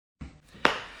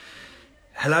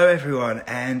Hello, everyone,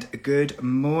 and good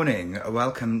morning.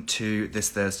 Welcome to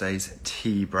this Thursday's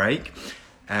tea break.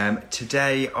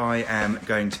 Today, I am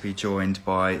going to be joined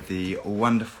by the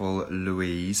wonderful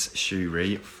Louise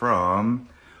from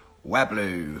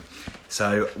Wablu.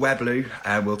 So,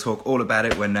 Wablu, we'll talk all about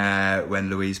it when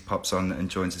Louise pops on and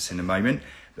joins us in a moment.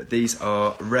 But these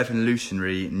are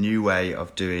revolutionary new way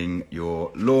of doing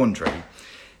your laundry.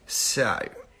 So,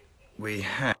 we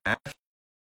have.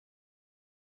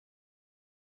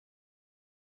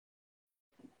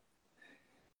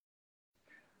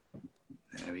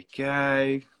 There we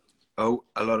go. Oh,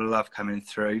 a lot of love coming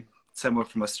through. Someone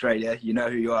from Australia. You know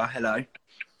who you are. Hello.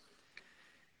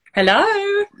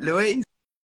 Hello. Louise.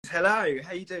 Hello.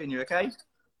 How you doing? You okay?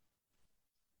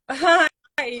 Hi.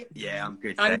 Yeah, I'm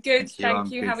good. I'm good, Thank you. I'm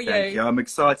thank you. good. How are Thank you? you. I'm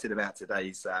excited about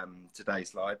today's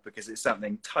live because it's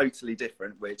something totally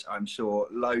different, which I'm sure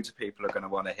loads of people are going to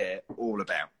want to hear all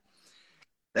about.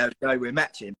 There we go. We're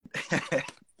matching.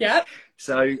 Yep.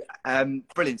 So,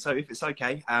 brilliant. So, if it's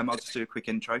okay, I'll just do a quick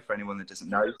intro for anyone that doesn't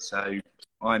know. So,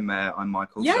 I'm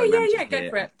Michael, Yeah, show manager Go here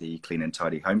for it. at the Clean and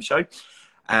Tidy Home Show,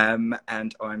 and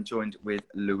I'm joined with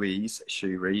Louise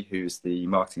Shuri, who's the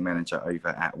marketing manager over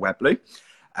at Wablu.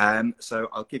 So,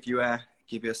 I'll give you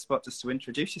a spot just to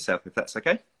introduce yourself, if that's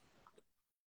okay.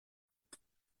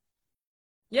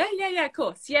 Yeah, of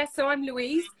course. Yeah, so I'm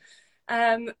Louise.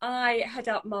 I head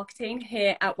up marketing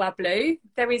here at Wablu.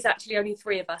 There is actually only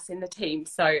 3 of us in the team,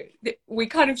 so we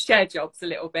kind of share jobs a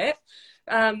little bit.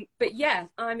 But yeah,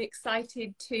 I'm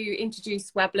excited to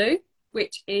introduce Wablu,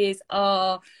 which is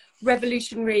our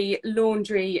revolutionary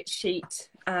laundry sheet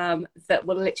that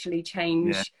will literally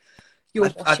change your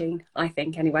washing, I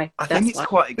think, anyway. I think it's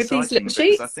quite with these exciting little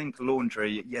because I sheets. think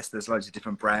laundry, yes, there's loads of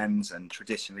different brands and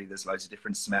traditionally there's loads of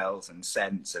different smells and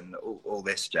scents and all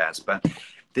this jazz. But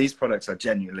these products are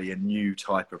genuinely a new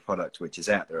type of product which is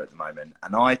out there at the moment.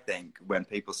 And I think when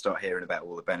people start hearing about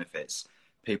all the benefits,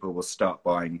 people will start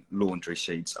buying laundry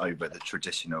sheets over the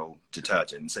traditional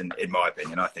detergents. And in my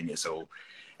opinion, I think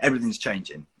everything's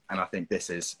changing. And I think this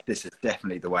is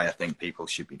definitely the way I think people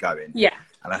should be going. Yeah.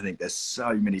 And I think there's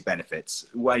so many benefits,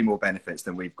 way more benefits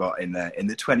than we've got in the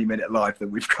 20-minute live that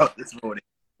we've got this morning.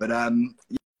 But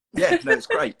yeah, no, it's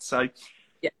great. So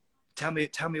Yeah. tell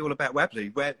me all about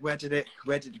Wablu. Where did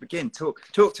it begin? Talk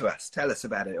to us. Tell us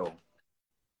about it all.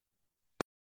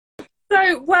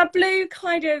 So Wablu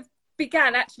kind of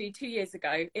began actually 2 years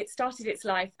ago. It started its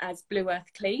life as Blue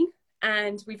Earth Clean.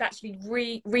 And we've actually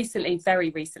very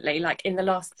recently, like in the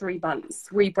last 3 months,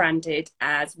 rebranded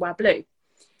as Wablu.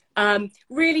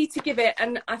 Really to give it,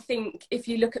 and I think if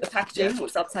you look at the packaging,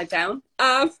 it's upside down.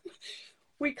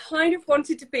 We kind of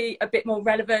wanted to be a bit more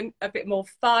relevant, a bit more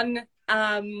fun.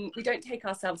 We don't take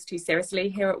ourselves too seriously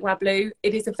here at Wablu.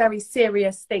 It is a very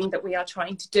serious thing that we are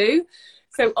trying to do.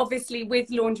 So obviously with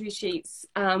laundry sheets,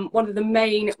 one of the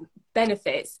main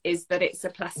benefits is that it's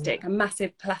a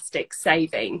massive plastic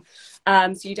saving.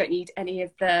 So you don't need any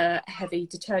of the heavy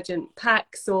detergent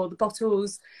packs or the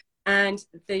bottles, and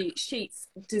the sheets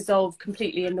dissolve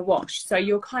completely in the wash. So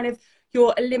you're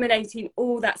eliminating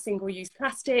all that single-use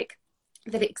plastic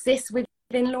that exists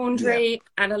within laundry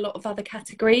and a lot of other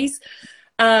categories.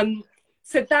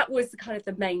 So that was kind of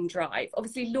the main drive.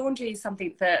 Obviously, laundry is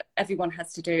something that everyone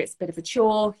has to do. It's a bit of a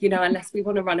chore, unless we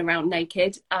want to run around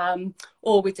naked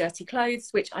or with dirty clothes,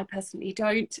 which I personally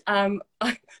don't.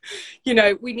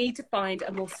 We need to find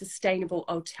a more sustainable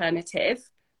alternative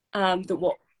than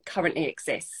what currently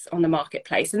exists on the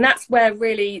marketplace. And that's where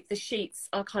really the sheets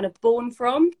are kind of born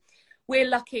from. We're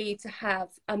lucky to have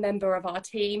a member of our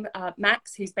team,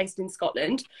 Max, who's based in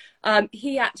Scotland.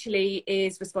 He actually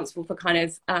is responsible for kind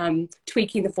of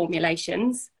tweaking the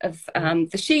formulations of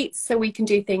the sheets. So we can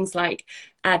do things like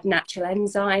add natural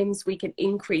enzymes. We can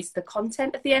increase the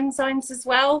content of the enzymes as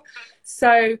well.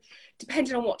 So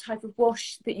depending on what type of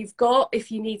wash that you've got, if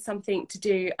you need something to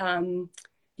do,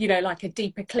 like a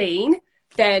deeper clean,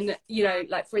 then,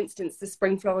 like for instance, the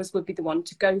spring florals would be the one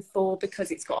to go for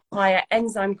because it's got a higher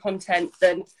enzyme content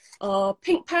than our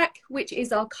pink pack, which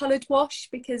is our coloured wash,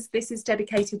 because this is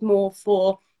dedicated more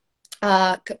for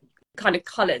kind of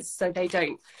colours. So they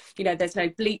don't, there's no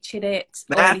bleach in it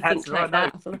or anything like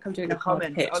that. I feel like I'm doing a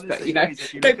hard pitch, honestly, but, Louise,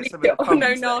 if you look at some of the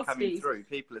comments that are coming nasties. through,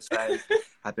 people are saying,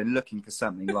 I've been looking for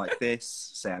something like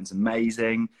this. Sounds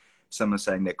amazing. Some are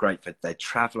saying they're great for, they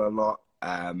travel a lot.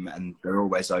 And they're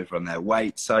always over on their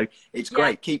weight, so it's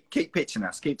great. Keep pitching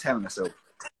us, keep telling us all.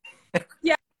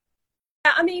 Yeah,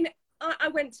 I mean, I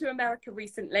went to America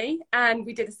recently and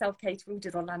we did a self-catering. We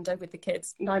did Orlando with the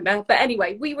kids, nightmare. But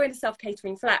anyway, we were in a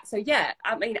self-catering flat. So yeah,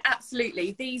 I mean,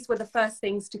 absolutely. These were the first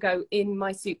things to go in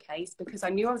my suitcase because I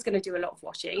knew I was going to do a lot of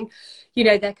washing. You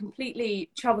know, they're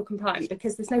completely travel compliant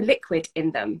because there's no liquid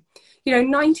in them. You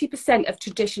know, 90% of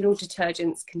traditional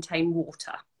detergents contain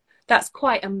water. That's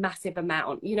quite a massive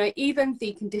amount. You know, even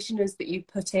the conditioners that you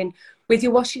put in with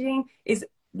your washing is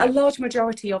a large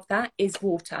majority of that is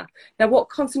water. Now, what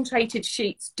concentrated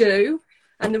sheets do,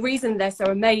 and the reason they're so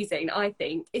amazing, I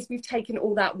think, is we've taken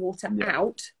all that water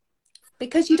out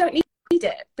because you don't need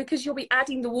it, because you'll be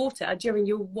adding the water during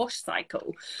your wash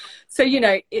cycle. So, you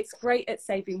know, it's great at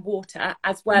saving water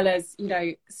as well as, you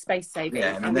know, space saving.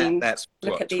 Yeah, I mean, that's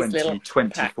look what, at these 24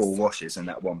 packs. washes in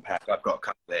that one pack. I've got a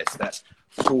couple of this. That's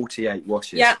 48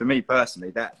 washes. Yeah. For me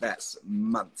personally, that's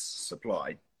months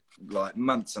supply. Like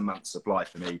months and months supply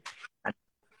for me, and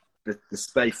the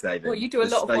space saving. Well, you do a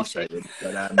lot of washing.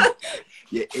 But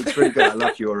yeah, it's really good. I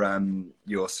love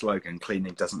your slogan: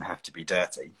 "Cleaning doesn't have to be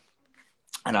dirty,"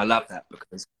 and I love that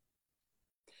because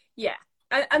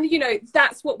and you know,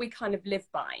 that's what we kind of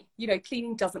live by. You know,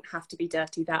 cleaning doesn't have to be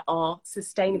dirty. There are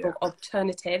sustainable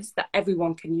alternatives that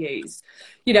everyone can use.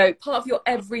 You know, part of your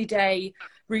everyday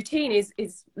routine is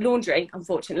laundry,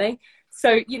 unfortunately.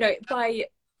 So you know, by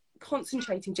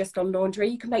concentrating just on laundry,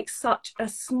 you can make such a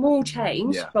small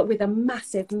change, but with a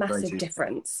massive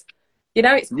difference. You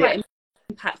know, it's quite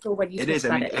impactful when you talk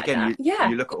about it like that.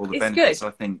 You look at all the benefits. Good. I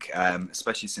think,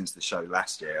 especially since the show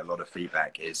last year, a lot of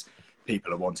feedback is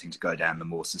people are wanting to go down the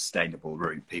more sustainable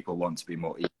route. People want to be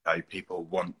more eco. People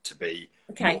want to be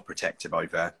more protective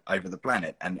over the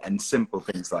planet, and simple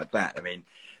things like that. I mean,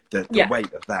 the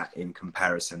weight of that in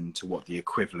comparison to what the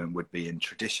equivalent would be in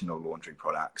traditional laundry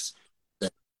products.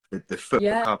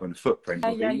 The carbon footprint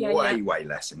will be way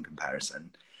less in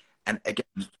comparison. And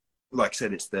again, like I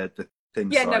said, it's the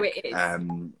things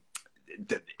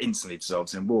that instantly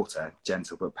dissolves in water,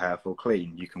 gentle but powerful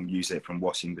clean. You can use it from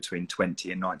washing between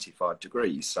 20 and 95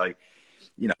 degrees. So,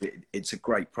 you know, it's a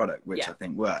great product, which I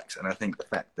think works. And I think the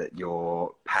fact that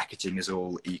your packaging is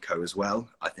all eco as well,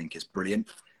 I think is brilliant.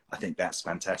 I think that's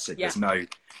fantastic. There's no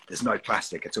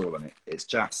plastic at all on it. It's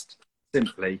just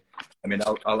simply, I mean,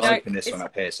 I'll open this one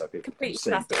up here so people can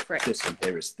see. This one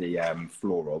here is the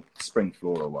spring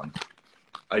floral one.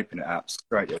 Open it up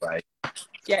straight away.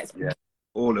 Yes. Yeah.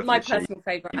 All of my personal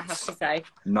favourite, I have to say.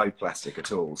 No plastic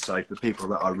at all. So for people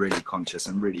that are really conscious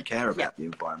and really care about the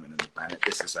environment and the planet,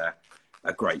 this is a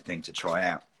great thing to try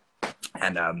out.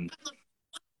 And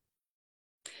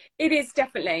it is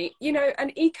definitely, you know,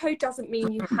 and eco doesn't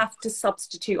mean you have to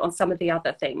substitute on some of the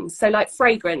other things. So like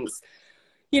fragrance,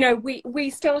 you know, we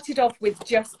started off with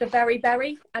just the Very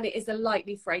Berry, and it is a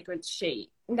lightly fragrance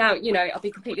sheet. Now, you know, I'll be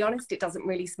completely honest, it doesn't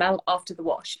really smell after the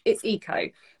wash. It's eco.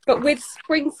 But with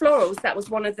spring florals, that was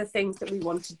one of the things that we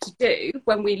wanted to do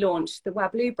when we launched the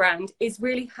Wablu brand, is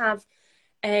really have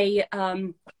a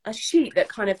sheet that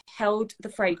kind of held the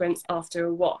fragrance after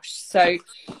a wash. So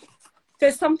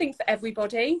there's something for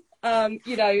everybody.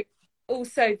 You know,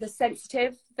 also the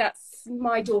sensitive,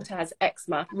 my daughter has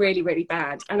eczema really, really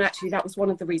bad. And actually that was one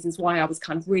of the reasons why I was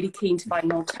kind of really keen to find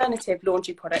an alternative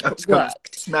laundry product that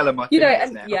worked. Smell my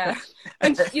now.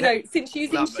 And you know, since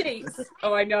using sheets,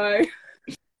 I know.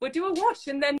 We'll do a wash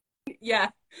and then you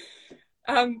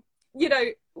know,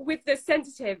 with the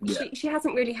sensitive, she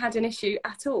hasn't really had an issue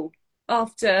at all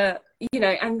after, you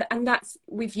know, and that's,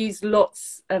 we've used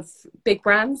lots of big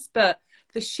brands, but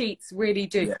the sheets really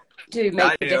do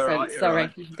make the difference. Sorry,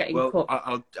 I'm getting caught.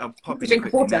 I'll pop in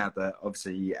quickly now that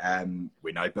obviously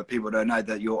we know, but people don't know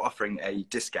that you're offering a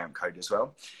discount code as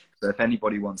well. So if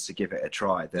anybody wants to give it a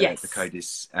try, the code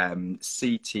is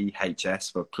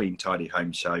CTHS for Clean Tidy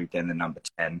Home Show, then the number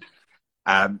 10.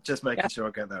 Just making sure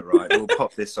I get that right. We'll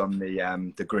pop this on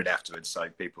the grid afterwards so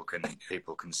people can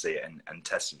see it and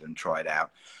test it and try it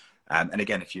out. And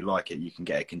again, if you like it, you can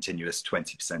get a continuous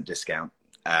 20% discount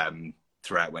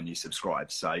throughout when you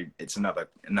subscribe. So it's another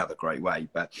great way.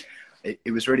 But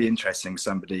it was really interesting.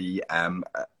 Somebody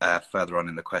further on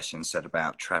in the question said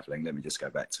about traveling. Let me just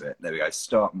go back to it. There we go.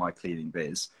 Start my cleaning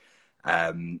biz.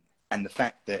 And the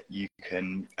fact that you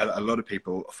can, a lot of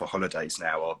people for holidays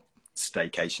now are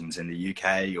staycations in the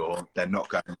UK, or they're not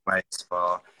going away as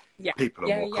far.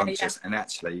 People are more conscious. And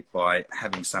actually by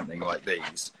having something like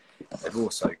these, they've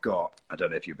also got, I don't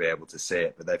know if you'll be able to see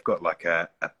it, but they've got like a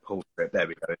pull strip. There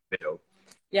we go, in the middle.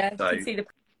 Yeah, so you can see the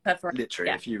perforation.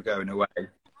 Literally, if you're going away.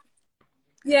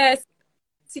 Yes.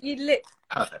 So you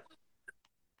Perfect.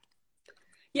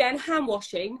 Yeah, and hand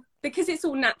washing, because it's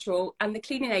all natural and the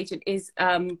cleaning agent is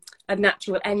a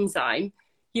natural enzyme,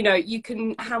 you know, you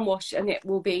can hand wash and it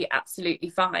will be absolutely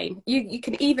fine. You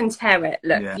can even tear it.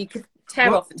 Look, Yeah. you could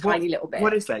tear off a tiny little bit.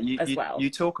 What is that? As well. You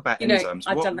talk about You know, enzymes.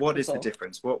 I've done that What is the before.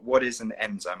 difference? What is an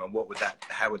enzyme, and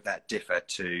how would that differ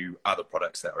to other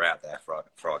products that are out there,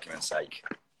 for argument's sake?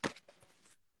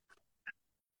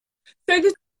 So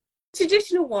the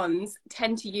traditional ones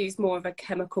tend to use more of a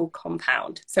chemical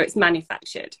compound, so it's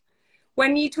manufactured.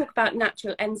 When you talk about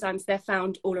natural enzymes, they're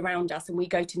found all around us, and we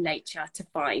go to nature to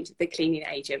find the cleaning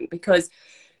agent because,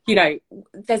 you know,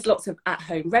 there's lots of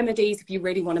at-home remedies. If you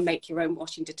really want to make your own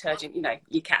washing detergent, you know,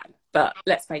 you can. But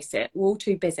let's face it, we're all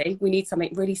too busy. We need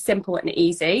something really simple and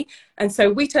easy. And so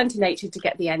we turn to nature to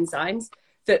get the enzymes.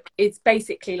 That it's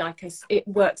basically like it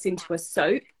works into a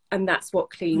soap, and that's what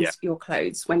cleans your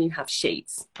clothes when you have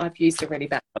sheets. I've used a really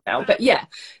bad one now, but yeah,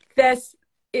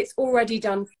 it's already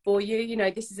done for you. You know,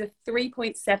 this is a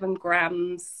 3.7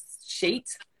 grams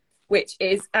sheet, which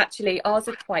is actually, ours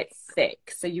are quite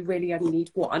thick, so you really only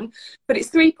need one, but it's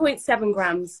 3.7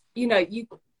 grams. You know, you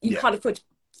can't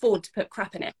afford to put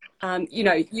crap in it. You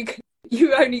know,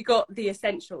 you only got the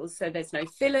essentials, so there's no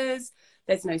fillers,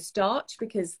 there's no starch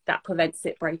because that prevents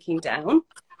it breaking down.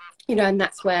 You know, and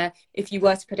that's where if you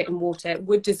were to put it in water, it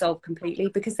would dissolve completely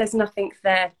because there's nothing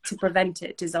there to prevent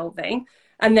it dissolving.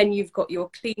 And then you've got your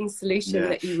clean solution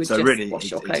that you would just really wash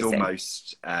your clothes in. It's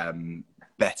almost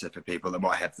better for people that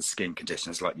might have the skin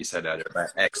conditions, like you said earlier, about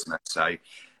eczema. So,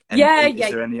 is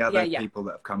there any other people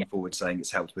that have come forward saying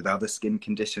it's helped with other skin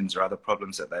conditions or other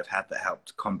problems that they've had that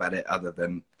helped combat it other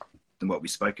than what we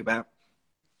spoke about?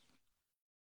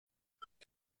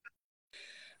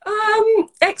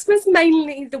 Eczema's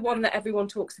mainly the one that everyone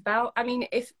talks about. I mean,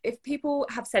 if people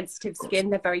have sensitive skin,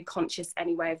 they're very conscious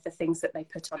anyway of the things that they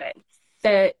put on it.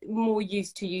 They're more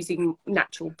used to using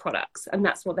natural products, and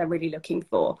that's what they're really looking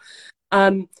for.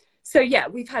 So yeah,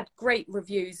 we've had great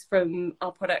reviews from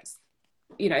our products,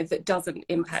 you know, that doesn't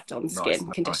impact on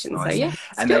skin conditions. Nice. So yeah,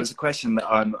 and there was a question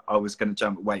that I was going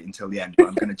to wait until the end, but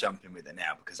I'm going to jump in with it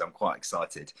now because I'm quite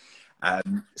excited.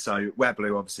 So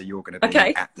Wablu, obviously you're going to be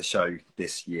at the show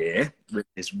this year, which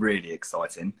is really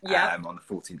exciting. On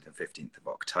the 14th and 15th of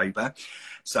October.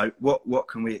 So what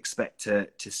can we expect to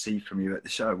see from you at the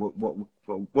show?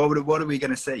 What are we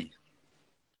going to see?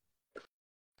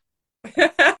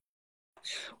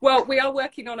 Well, we are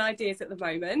working on ideas at the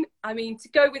moment. I mean, to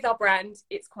go with our brand,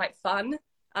 it's quite fun.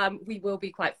 We will be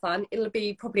quite fun. It'll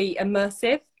be probably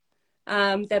immersive.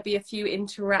 There'll be a few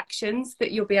interactions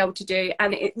that you'll be able to do.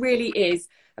 And it really is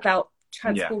about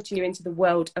transporting you into the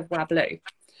world of Wablu.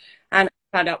 And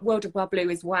I found out world of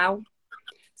Wablu is wow.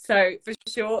 So for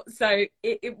sure. So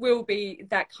it will be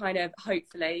that kind of,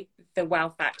 hopefully, the wow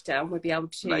factor. And we'll be able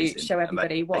to show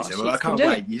everybody what our I can't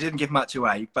wait. You didn't give much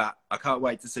away, but I can't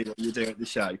wait to see what you do at the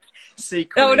show.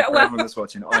 Secretly, for everyone that's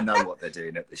watching, I know what they're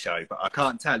doing at the show, but I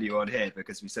can't tell you on here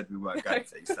because we said we weren't going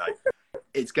to. So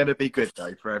it's going to be good,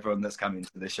 though, for everyone that's coming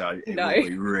to the show. It will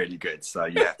be really good. So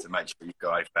you have to make sure you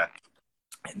go over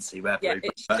and see Wablu. Yeah,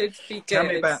 it should be good. Tell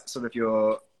me about sort of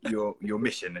your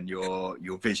mission and your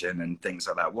vision and things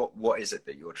like that. What is it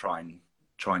that you're trying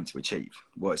to achieve?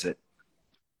 What is it?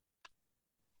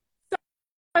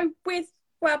 So with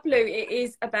Wablu, it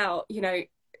is about, you know,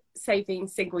 saving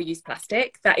single-use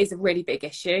plastic. That is a really big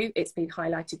issue. It's been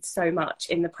highlighted so much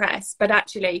in the press, but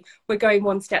actually we're going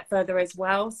one step further as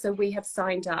well. So we have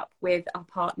signed up with our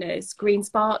partners Green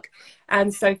Spark,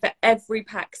 and so for every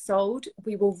pack sold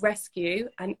we will rescue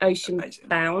an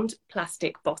ocean-bound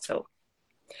plastic bottle.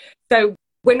 So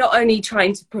we're not only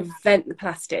trying to prevent the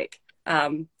plastic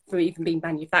from even being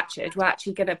manufactured, we're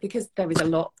actually going to, because there is a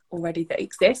lot already that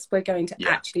exists, we're going to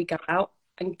actually go out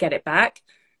and get it back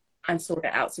and sort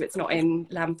it out so it's not in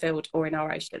landfill or in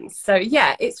our oceans. So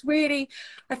yeah, it's really,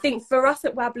 I think for us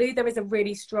at Wablu, there is a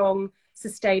really strong,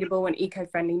 sustainable and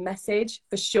eco-friendly message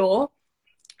for sure.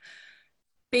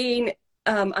 I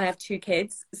have 2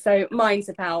 kids, so mine's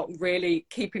about really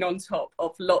keeping on top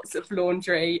of lots of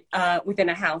laundry within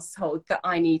a household that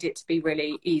I need it to be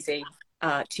really easy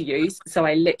to use. So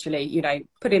I literally, you know,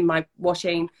 put in my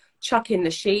washing, chuck in the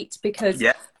sheet because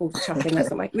chuck in, that's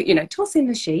not my, you know, toss in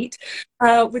the sheet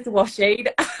with the washing,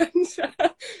 and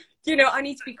you know, I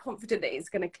need to be confident that it's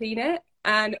going to clean it.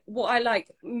 And what I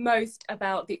like most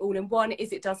about the all-in-one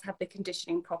is it does have the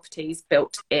conditioning properties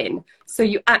built in, so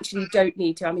you actually don't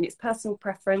need to, I mean, it's personal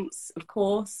preference, of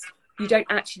course, you don't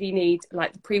actually need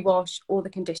like the pre-wash or the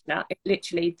conditioner.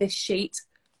 Literally, this sheet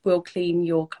will clean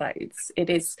your clothes. It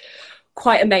is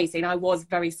quite amazing. I was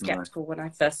very skeptical when I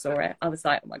first saw it. I was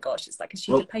like, oh my gosh, it's like a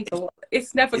sheet of paper.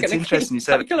 It's never going to clean. It's interesting you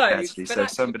said it, actually. So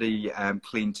somebody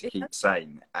Clean to Keep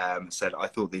saying said, I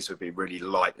thought these would be really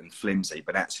light and flimsy,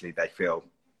 but actually they feel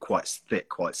quite thick,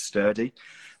 quite sturdy,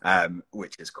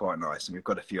 which is quite nice. And we've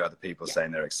got a few other people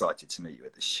saying they're excited to meet you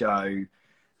at the show.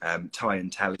 Ty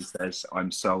and Tally says,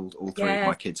 I'm sold. All three of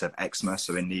my kids have eczema,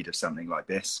 so in need of something like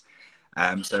this.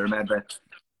 So remember,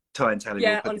 Ty and Tally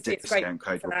will put honestly, the discount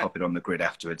code. We'll pop it on the grid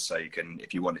afterwards, so you can,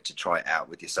 if you wanted to try it out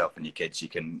with yourself and your kids,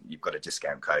 you've got a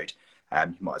discount code.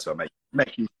 You might as well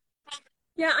make use.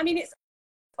 Yeah, I mean, it's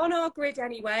on our grid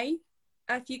anyway.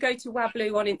 If you go to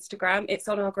Wablu on Instagram, it's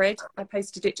on our grid. I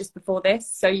posted it just before this,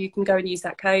 so you can go and use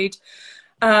that code.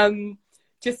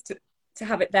 Just to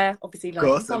have it there, obviously, like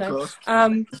and follow. Of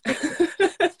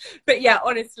course. But yeah,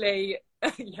 honestly,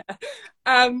 yeah.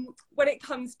 When it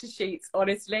comes to sheets,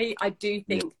 honestly, I do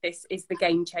think this is the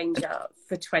game changer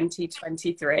for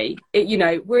 2023. You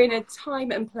know, we're in a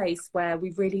time and place where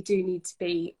we really do need to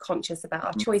be conscious about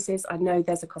our choices. I know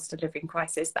there's a cost of living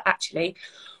crisis, but actually,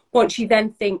 once you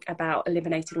then think about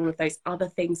eliminating all of those other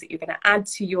things that you're going to add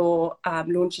to your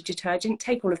laundry detergent,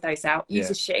 take all of those out, use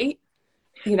a sheet,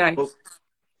 you know. Well,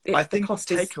 I think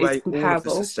take away all of the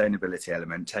sustainability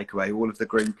element, take away all of the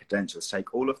green credentials,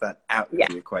 take all of that out of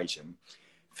the equation.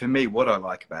 For me, what I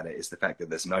like about it is the fact that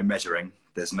there's no measuring,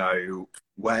 there's no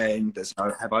weighing, there's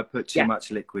no, have I put too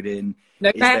much liquid in?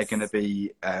 Is there going to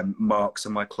be marks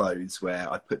on my clothes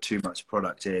where I put too much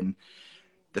product in?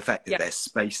 The fact that they're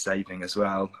space saving as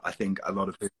well. I think a lot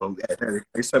of people,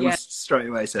 someone straight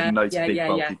away said no to big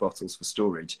bulky bottles for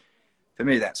storage. For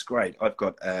me, that's great. I've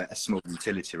got a small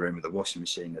utility room with a washing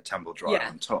machine, a tumble dryer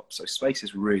on top. So space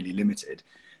is really limited.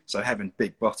 So having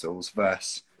big bottles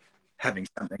versus having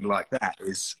something like that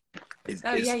it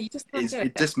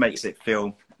just makes it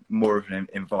feel more of an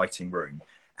inviting room.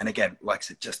 And again, like I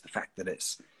said, just the fact that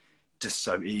it's just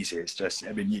so easy. It's just,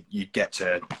 I mean, you get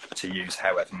to use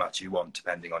however much you want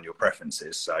depending on your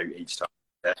preferences. So each time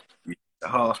you use a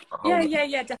half, a whole.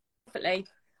 Yeah, definitely.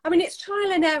 I mean, it's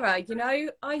trial and error, you know.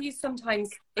 I use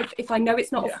sometimes, if I know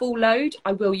it's not a full load,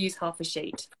 I will use half a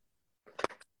sheet.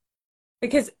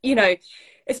 Because, you know,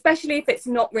 especially if it's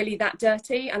not really that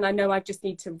dirty and I know I just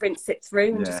need to rinse it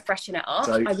through and just freshen it up,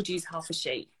 I would use half a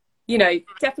sheet. You know,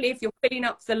 definitely if you're filling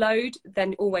up the load,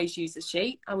 then always use a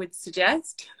sheet, I would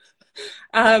suggest.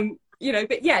 You know,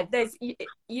 but yeah,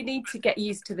 you need to get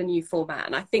used to the new format.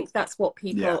 And I think that's what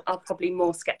people are probably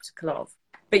more sceptical of.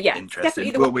 But yeah,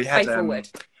 definitely the way forward.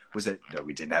 Was it? No,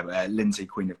 we didn't have. Lindsay,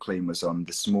 Queen of Clean, was on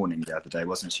this morning, the other day,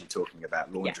 wasn't she, talking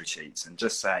about laundry sheets and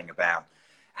just saying about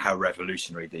how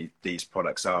revolutionary these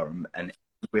products are, and it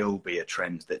will be a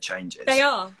trend that changes. They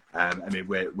are. I mean,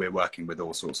 we're working with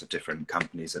all sorts of different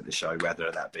companies at the show,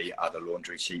 whether that be other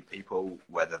laundry sheet people,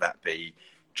 whether that be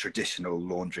traditional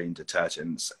laundry and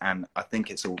detergents, and I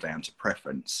think it's all down to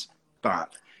preference.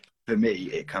 But for me,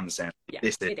 it comes down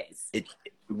to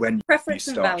when you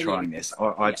start trying this.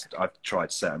 I've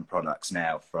tried certain products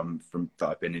now from that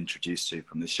I've been introduced to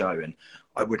from the show, and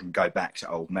I wouldn't go back to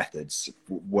old methods,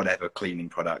 whatever cleaning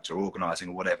product or organising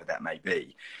or whatever that may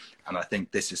be. And I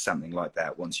think this is something like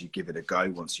that. Once you give it a go,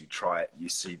 once you try it, you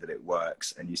see that it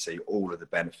works and you see all of the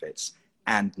benefits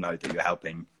and know that you're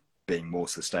helping being more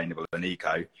sustainable and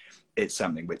eco. It's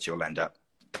something which you'll end up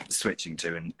switching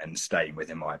to and staying with,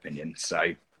 in my opinion.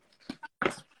 So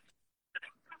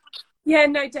yeah,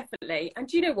 no, definitely. And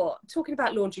do you know what? Talking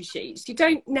about laundry sheets, you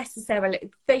don't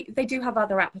necessarily, they do have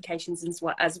other applications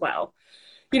as well.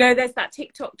 You know, there's that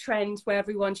TikTok trend where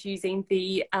everyone's using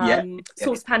the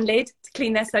saucepan lid to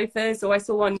clean their sofas, or I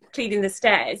saw one cleaning the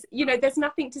stairs. You know, there's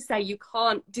nothing to say you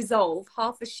can't dissolve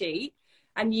half a sheet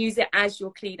and use it as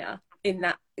your cleaner in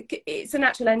that. It's a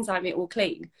natural enzyme, it will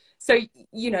clean. So,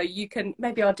 you know, you can,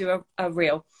 maybe I'll do a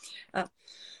reel.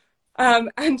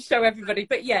 And show everybody.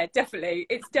 But yeah, definitely,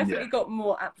 it's definitely got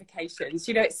more applications.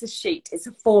 You know, it's a sheet, it's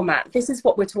a format. This is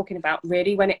what we're talking about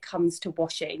really when it comes to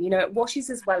washing. You know, it washes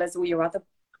as well as all your other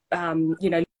you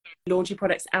know, laundry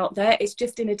products out there. It's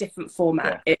just in a different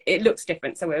format. It looks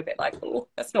different, so we're a bit like, oh,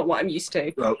 that's not what I'm used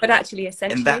to. Well, but actually,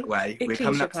 essentially, in that way, we're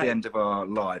coming up to the end of our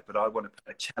live, but I want to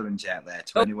put a challenge out there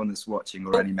to anyone that's watching,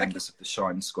 or any members of the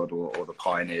Shine Squad or the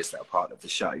pioneers that are part of the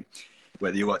show,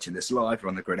 whether you're watching this live or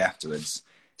on the grid afterwards.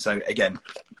 So again,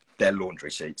 they're laundry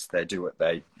sheets. They do what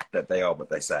they are what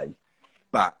they say.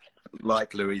 But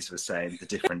like Louise was saying, the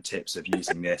different tips of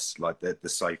using this, like the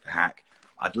sofa hack,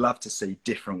 I'd love to see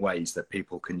different ways that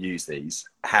people can use these,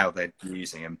 how they're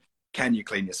using them. Can you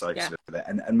clean your sofas with it?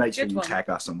 And make sure you tag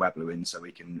us on Wablu in so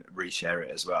we can reshare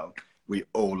it as well. We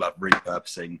all love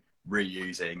repurposing,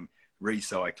 reusing,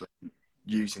 recycling,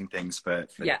 using things for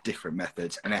different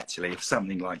methods. And actually, if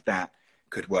something like that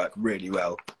could work really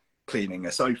well, cleaning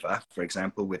a sofa, for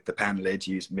example, with the pan lid,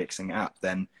 mixing it up,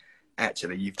 then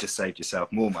actually you've just saved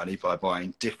yourself more money by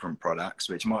buying different products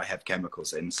which might have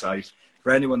chemicals in. So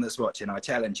for anyone that's watching, I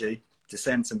challenge you to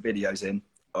send some videos in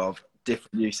of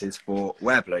different uses for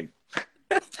Wablu.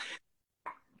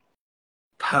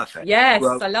 Perfect. Yes,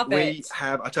 well, I love it.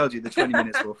 I told you the 20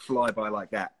 minutes will fly by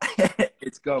like that.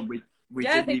 It's gone. We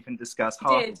Yeah, didn't even discuss they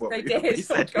half did. of what They we did.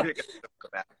 said Oh, we were going to talk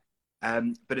about.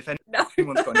 But if no.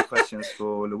 anyone's got any questions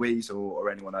for Louise or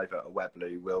anyone over at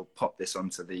Wablu, we'll pop this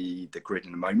onto the grid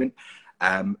in a moment.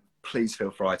 Please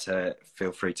feel free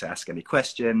to ask any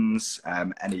questions,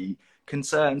 any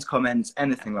concerns, comments,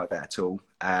 anything like that at all.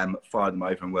 Fire them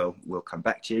over and we'll come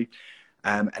back to you.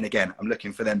 And again, I'm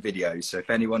looking for them videos. So if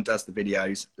anyone does the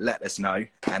videos, let us know,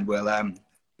 and we'll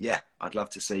I'd love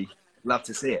to see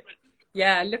it.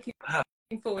 Yeah, looking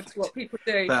forward to what people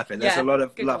do. Perfect. There's a lot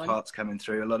of love one. hearts coming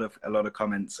through, a lot of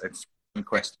comments and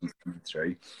questions coming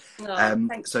through.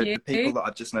 Thank so you. the people that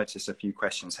I've just noticed a few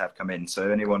questions have come in.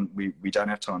 So anyone, we don't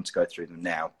have time to go through them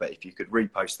now, but if you could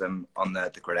repost them on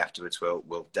the grid afterwards,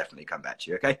 we'll definitely come back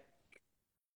to you. Okay.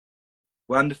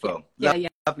 Wonderful. Yeah.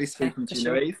 Lovely speaking to you,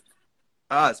 sure. Louise.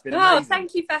 It's been amazing.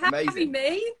 Thank you for having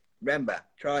me. Remember,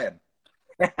 try them.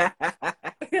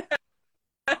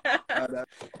 I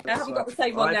haven't got the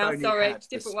same one now. Sorry,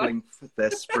 different one.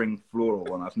 The spring floral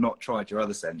one. I've not tried your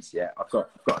other scents yet. I've got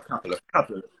a couple of.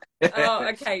 Oh,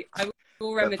 okay. I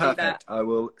will remedy that. I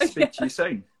will speak to you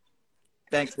soon.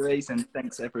 Thanks, Louise, and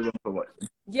thanks everyone for watching.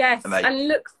 Yes, amazing. And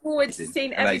look forward to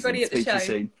seeing everybody at the show. Speak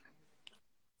to you soon.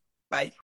 Bye.